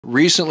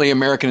Recently,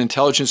 American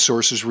intelligence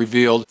sources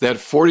revealed that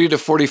 40 to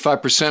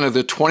 45% of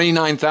the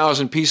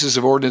 29,000 pieces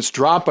of ordnance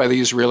dropped by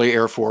the Israeli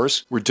Air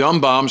Force were dumb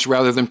bombs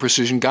rather than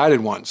precision-guided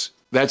ones.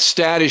 That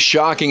stat is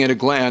shocking at a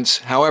glance.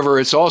 However,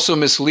 it's also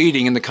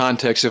misleading in the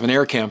context of an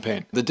air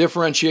campaign. The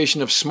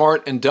differentiation of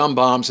smart and dumb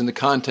bombs in the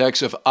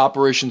context of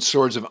Operation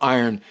Swords of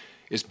Iron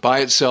is by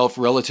itself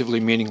relatively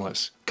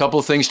meaningless.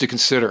 Couple things to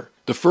consider.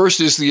 The first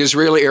is the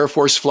Israeli Air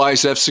Force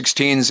flies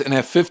F-16s and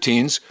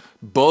F-15s,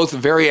 both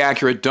very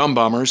accurate dumb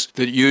bombers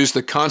that use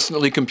the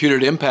constantly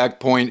computed impact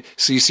point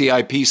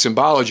CCIP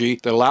symbology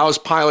that allows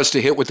pilots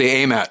to hit what they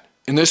aim at.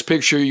 In this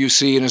picture, you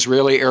see an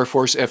Israeli Air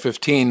Force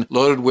F-15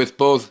 loaded with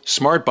both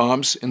smart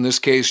bombs, in this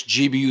case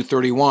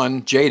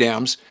GBU-31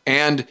 JDAMs,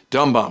 and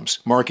dumb bombs,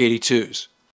 Mark 82s.